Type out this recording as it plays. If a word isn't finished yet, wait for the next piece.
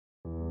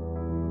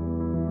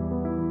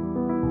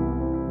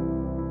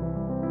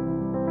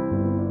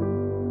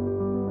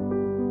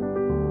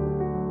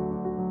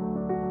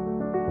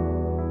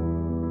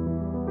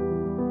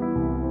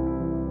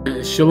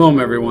Shalom,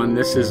 everyone.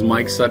 This is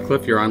Mike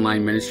Sutcliffe, your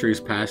online ministries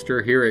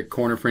pastor here at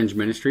Fringe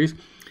Ministries.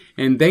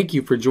 And thank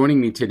you for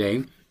joining me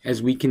today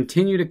as we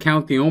continue to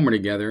count the Omer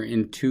together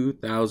in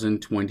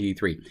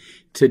 2023.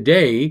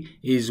 Today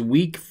is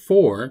week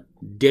 4,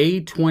 day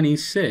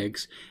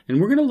 26,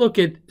 and we're going to look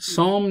at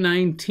Psalm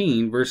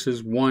 19,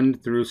 verses 1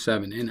 through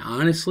 7. And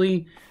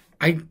honestly,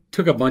 I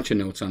took a bunch of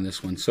notes on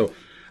this one, so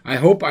I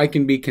hope I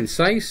can be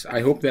concise. I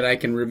hope that I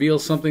can reveal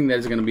something that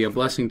is going to be a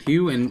blessing to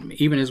you, and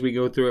even as we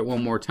go through it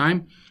one more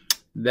time,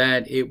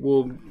 that it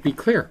will be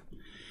clear.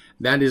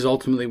 That is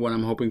ultimately what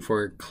I'm hoping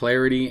for,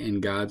 clarity in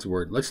God's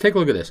Word. Let's take a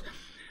look at this.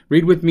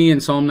 Read with me in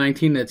Psalm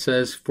 19 that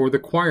says, "For the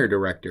choir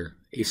director,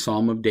 a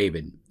psalm of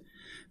David.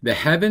 The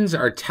heavens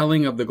are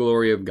telling of the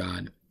glory of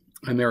God,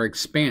 and their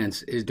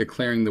expanse is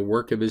declaring the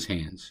work of his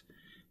hands.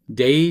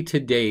 Day to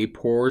day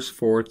pours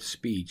forth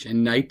speech,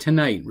 and night to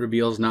night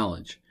reveals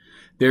knowledge.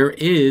 There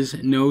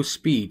is no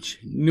speech,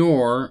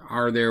 nor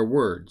are there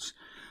words.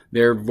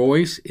 Their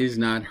voice is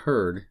not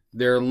heard.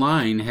 Their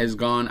line has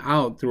gone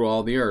out through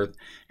all the earth,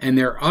 and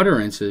their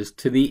utterances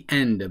to the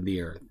end of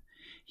the earth.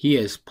 He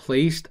has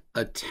placed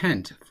a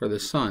tent for the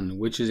sun,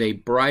 which is a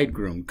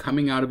bridegroom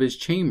coming out of his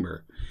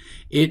chamber.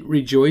 It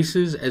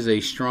rejoices as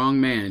a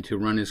strong man to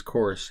run his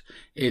course.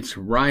 It's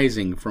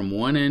rising from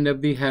one end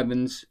of the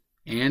heavens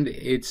and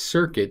its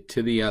circuit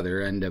to the other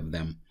end of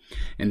them,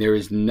 and there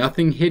is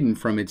nothing hidden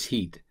from its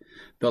heat.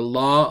 The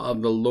law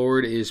of the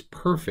Lord is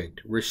perfect,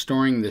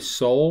 restoring the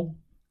soul.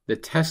 The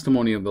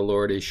testimony of the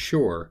Lord is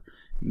sure,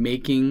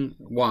 making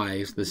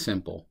wise the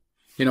simple."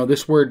 You know,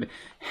 this word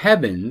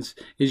heavens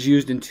is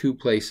used in two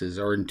places,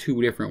 or in two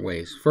different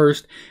ways.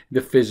 First, the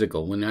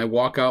physical. When I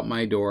walk out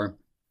my door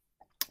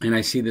and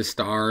I see the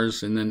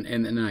stars in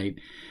the night,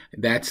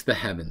 that's the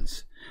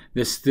heavens.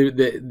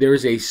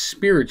 There's a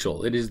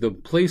spiritual. It is the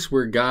place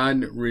where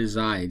God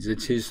resides.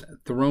 It's his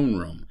throne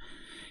room.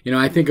 You know,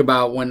 I think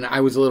about when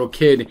I was a little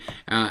kid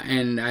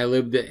and I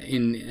lived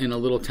in a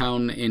little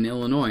town in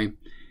Illinois,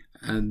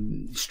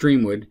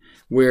 Streamwood,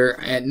 where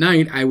at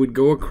night I would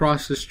go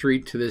across the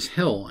street to this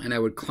hill, and I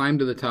would climb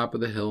to the top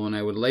of the hill, and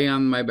I would lay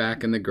on my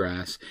back in the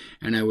grass,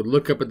 and I would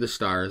look up at the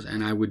stars,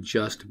 and I would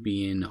just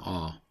be in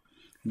awe.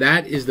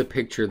 That is the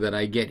picture that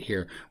I get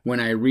here when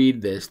I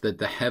read this, that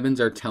the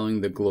heavens are telling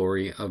the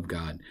glory of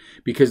God.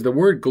 Because the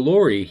word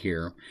glory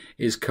here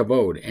is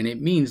kavod, and it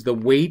means the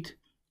weight,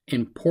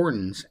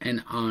 importance,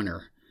 and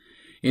honor.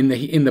 In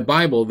the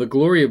Bible, the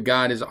glory of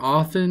God is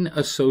often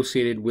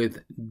associated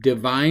with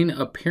divine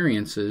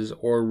appearances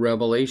or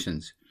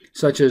revelations,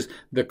 such as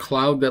the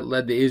cloud that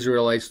led the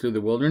Israelites through the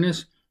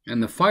wilderness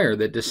and the fire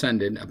that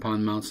descended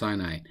upon Mount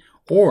Sinai,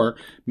 or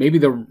maybe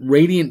the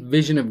radiant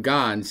vision of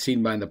God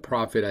seen by the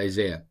prophet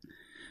Isaiah.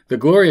 The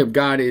glory of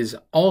God is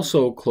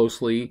also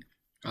closely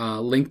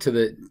linked to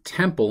the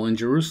temple in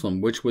Jerusalem,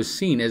 which was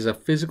seen as a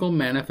physical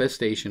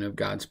manifestation of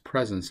God's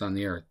presence on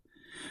the earth.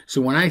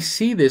 So when I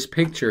see this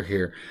picture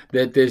here,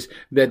 that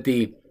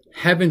the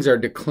heavens are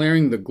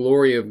declaring the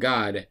glory of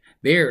God,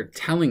 they are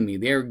telling me,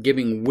 they are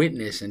giving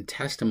witness and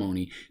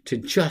testimony to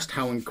just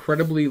how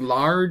incredibly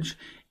large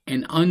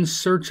and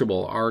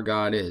unsearchable our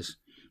God is.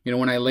 You know,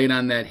 when I laid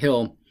on that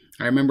hill,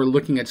 I remember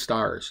looking at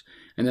stars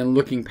and then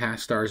looking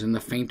past stars and the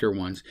fainter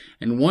ones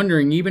and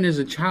wondering, even as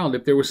a child,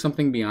 if there was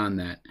something beyond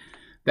that.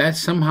 That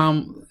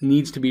somehow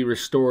needs to be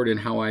restored in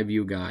how I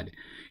view God.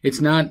 It's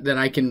not that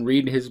I can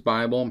read his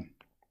Bible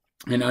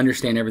and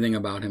understand everything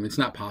about him. It's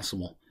not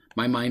possible.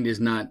 My mind is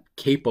not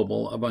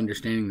capable of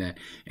understanding that.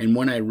 And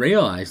when I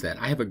realize that,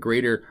 I have a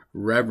greater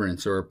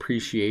reverence or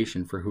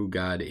appreciation for who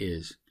God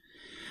is.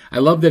 I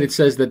love that it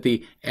says that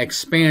the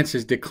expanse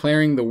is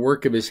declaring the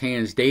work of his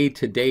hands. Day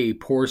to day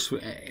pours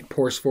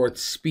forth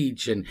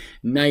speech, and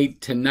night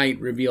to night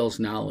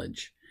reveals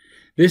knowledge.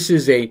 This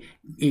is a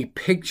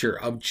picture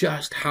of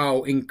just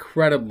how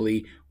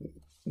incredibly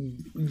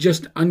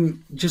just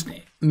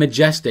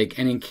majestic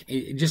and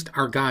just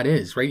our God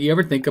is, right? You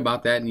ever think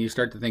about that and you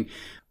start to think,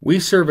 we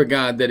serve a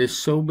God that is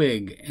so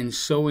big and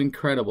so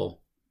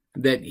incredible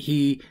that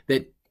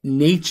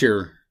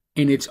nature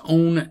in its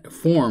own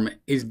form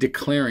is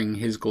declaring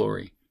his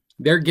glory.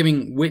 They're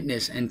giving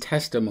witness and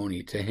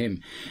testimony to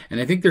him. And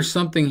I think there's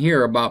something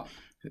here about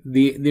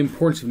the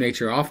importance of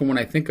nature. Often when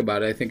I think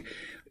about it, I think,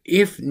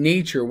 if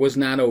nature was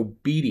not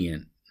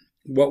obedient,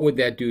 what would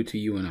that do to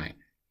you and I?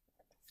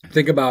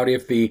 Think about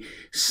if the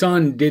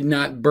sun did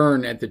not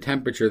burn at the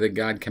temperature that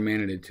God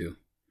commanded it to,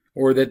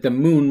 or that the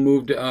moon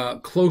moved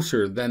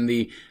closer than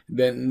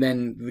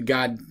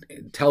God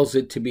tells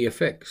it to be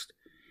affixed.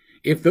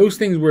 If those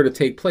things were to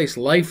take place,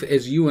 life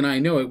as you and I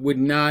know it would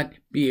not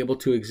be able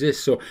to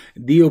exist. So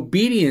the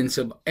obedience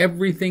of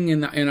everything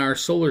in our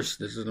solar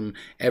system,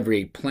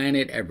 every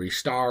planet, every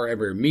star,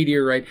 every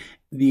meteorite,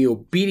 the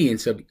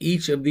obedience of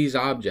each of these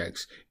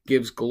objects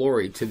gives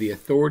glory to the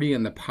authority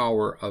and the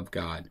power of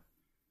God.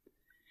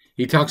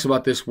 He talks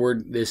about this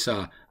word, this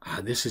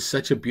is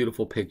such a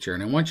beautiful picture.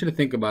 And I want you to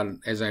think about it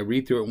as I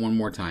read through it one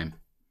more time.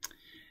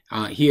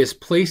 He has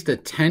placed a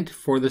tent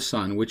for the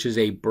sun, which is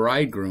a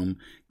bridegroom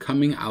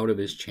coming out of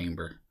his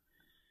chamber.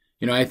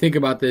 You know, I think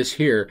about this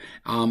here.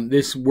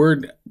 This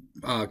word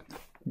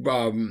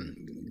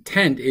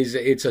tent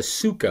it's a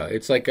sukkah.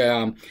 It's like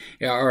or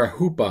a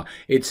huppah.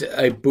 It's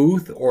a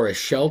booth or a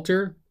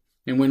shelter.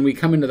 And when we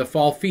come into the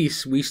fall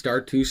feasts, we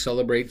start to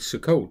celebrate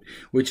Sukkot,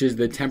 which is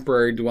the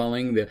temporary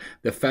dwelling,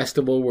 the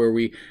festival where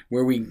we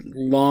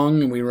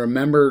long and we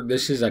remember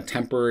this is a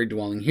temporary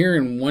dwelling here,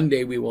 and one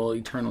day we will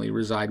eternally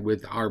reside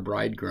with our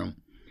bridegroom.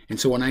 And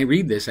so when I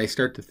read this, I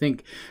start to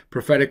think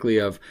prophetically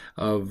of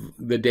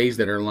the days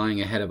that are lying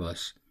ahead of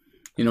us.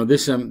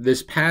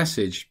 This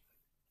passage,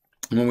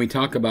 when we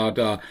talk about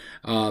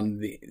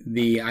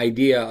the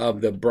idea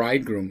of the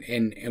bridegroom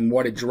and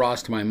what it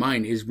draws to my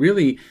mind, is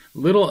really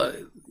little.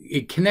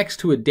 It connects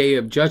to a day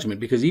of judgment,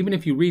 because even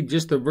if you read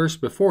just the verse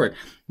before it,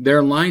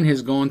 their line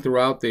has gone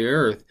throughout the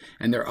earth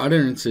and their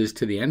utterances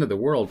to the end of the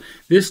world.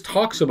 This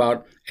talks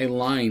about a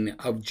line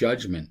of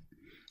judgment.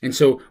 And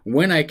so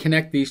when I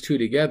connect these two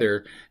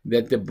together,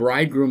 that the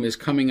bridegroom is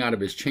coming out of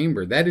his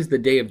chamber, that is the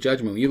day of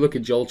judgment. When you look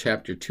at Joel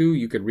chapter 2,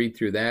 you could read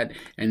through that,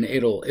 and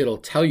it'll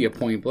tell you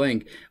point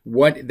blank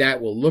what that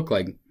will look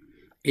like.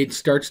 It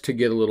starts to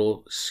get a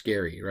little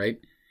scary, right?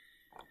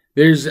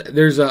 There's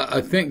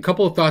a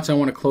couple of thoughts I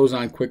want to close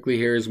on quickly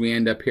here as we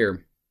end up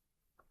here,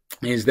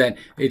 is that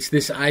it's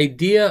this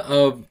idea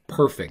of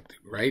perfect,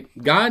 right?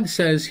 God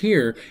says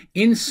here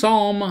in this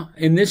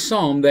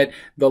psalm that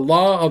the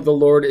law of the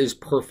Lord is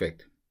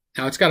perfect.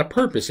 Now, it's got a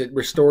purpose. It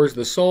restores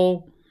the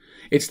soul.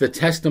 It's the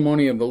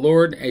testimony of the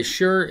Lord as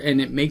sure,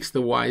 and it makes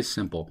the wise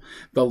simple.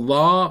 The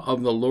law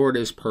of the Lord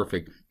is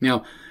perfect.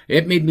 Now,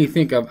 it made me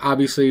think of,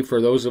 obviously,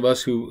 for those of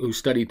us who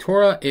study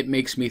Torah, it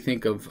makes me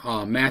think of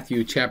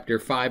Matthew chapter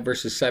 5,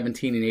 verses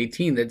 17 and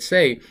 18 that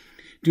say,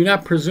 "Do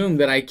not presume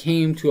that I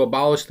came to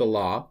abolish the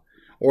law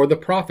or the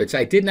prophets.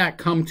 I did not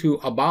come to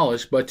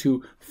abolish, but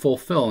to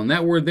fulfill." And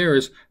that word there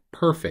is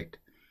perfect.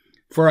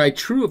 For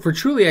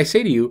truly I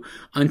say to you,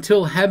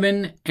 until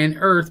heaven and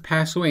earth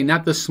pass away,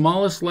 not the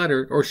smallest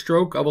letter or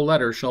stroke of a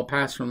letter shall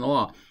pass from the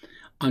law,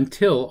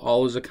 until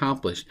all is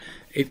accomplished.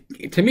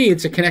 To me,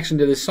 it's a connection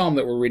to this psalm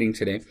that we're reading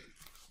today,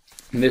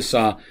 this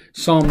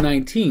Psalm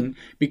 19,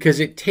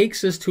 because it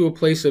takes us to a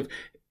place of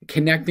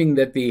connecting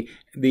that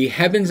the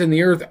heavens and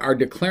the earth are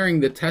declaring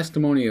the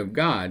testimony of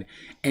God,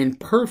 and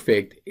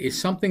perfect is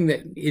something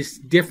that is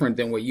different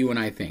than what you and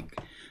I think.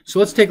 So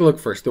let's take a look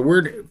first. The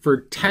word for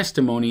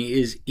testimony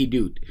is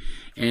idut,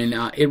 and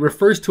it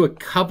refers to a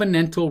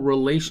covenantal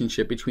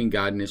relationship between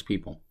God and his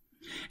people,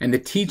 and the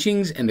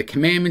teachings and the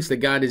commandments that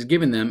God has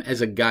given them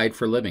as a guide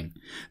for living.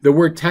 The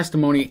word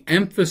testimony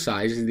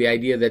emphasizes the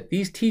idea that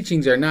these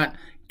teachings are not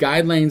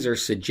guidelines or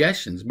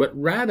suggestions, but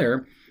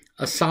rather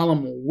a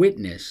solemn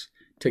witness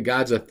to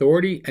God's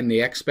authority and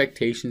the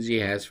expectations he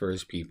has for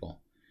his people.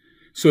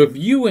 So if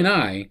you and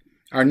I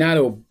are not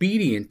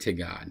obedient to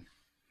God,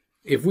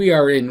 if we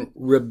are in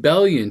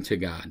rebellion to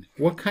God,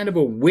 what kind of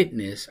a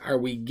witness are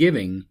we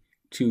giving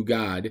to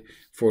God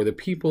for the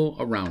people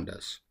around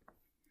us?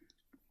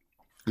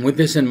 And with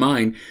this in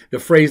mind, the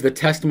phrase, "the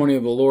testimony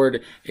of the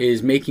Lord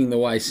is making the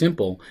wise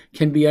simple,"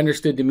 can be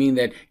understood to mean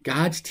that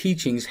God's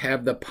teachings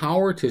have the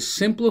power to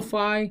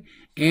simplify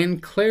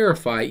and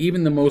clarify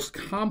even the most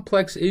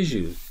complex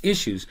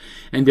issues,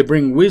 and to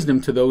bring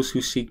wisdom to those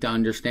who seek to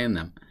understand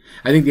them.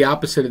 I think the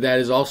opposite of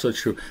that is also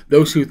true.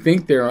 Those who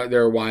think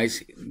they're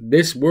wise,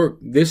 this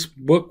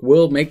book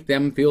will make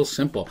them feel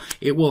simple.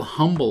 It will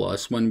humble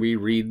us when we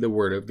read the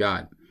Word of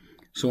God.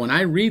 So when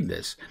I read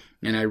this,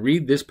 and I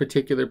read this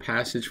particular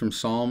passage from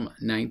Psalm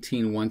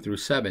 19, 1 through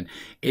 7,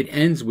 it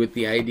ends with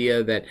the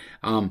idea that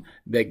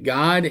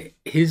God,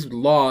 his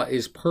law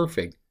is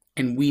perfect.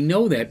 And we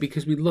know that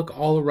because we look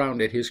all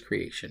around at his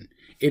creation.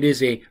 It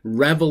is a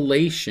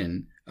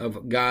revelation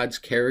of God's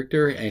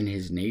character and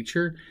his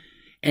nature.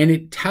 And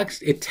it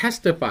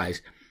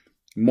testifies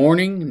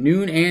morning,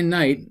 noon, and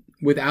night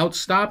without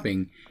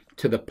stopping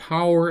to the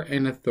power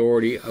and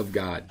authority of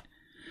God.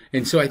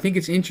 And so I think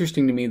it's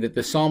interesting to me that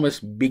the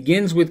psalmist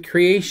begins with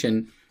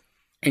creation,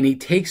 and he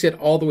takes it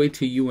all the way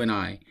to you and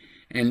I,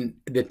 and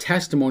the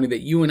testimony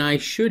that you and I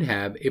should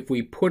have if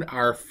we put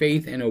our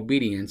faith and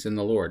obedience in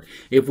the Lord,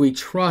 if we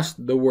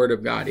trust the Word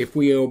of God, if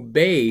we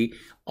obey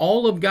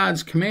all of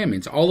God's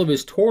commandments, all of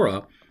his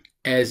Torah,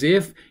 as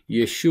if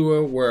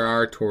Yeshua were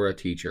our Torah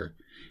teacher.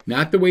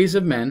 Not the ways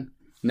of men,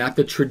 not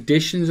the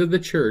traditions of the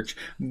church,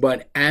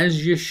 but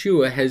as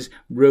Yeshua has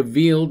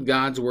revealed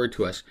God's word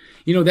to us.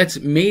 That's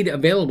made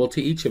available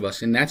to each of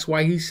us, and that's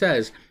why he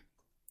says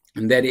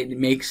that it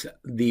makes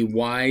the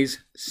wise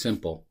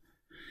simple.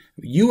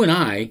 You and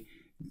I,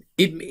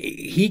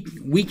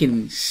 we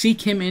can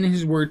seek him in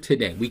his word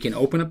today. We can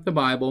open up the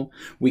Bible,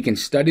 we can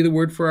study the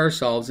word for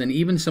ourselves, and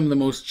even some of the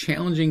most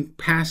challenging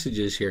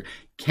passages here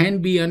can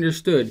be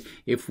understood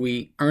if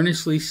we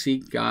earnestly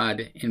seek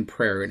God in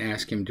prayer and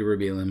ask him to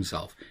reveal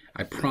himself.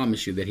 I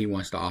promise you that he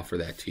wants to offer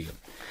that to you.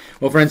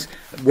 Well, friends,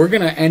 we're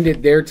going to end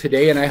it there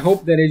today, and I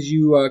hope that as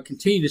you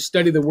continue to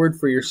study the word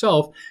for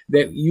yourself,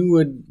 that you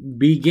would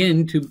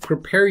begin to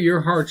prepare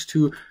your hearts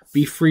to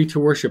be free to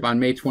worship on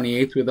May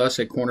 28th with us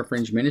at Corner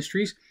Fringe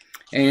Ministries.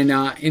 And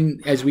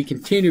as we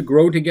continue to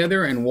grow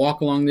together and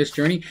walk along this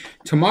journey,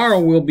 tomorrow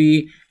will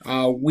be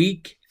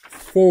week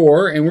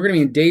 4, and we're going to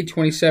be in day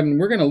 27.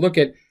 We're going to look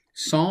at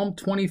Psalm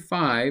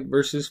 25,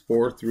 verses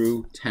 4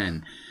 through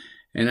 10.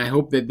 And I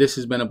hope that this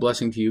has been a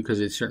blessing to you, because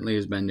it certainly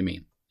has been to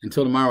me.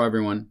 Until tomorrow,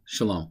 everyone,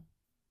 shalom.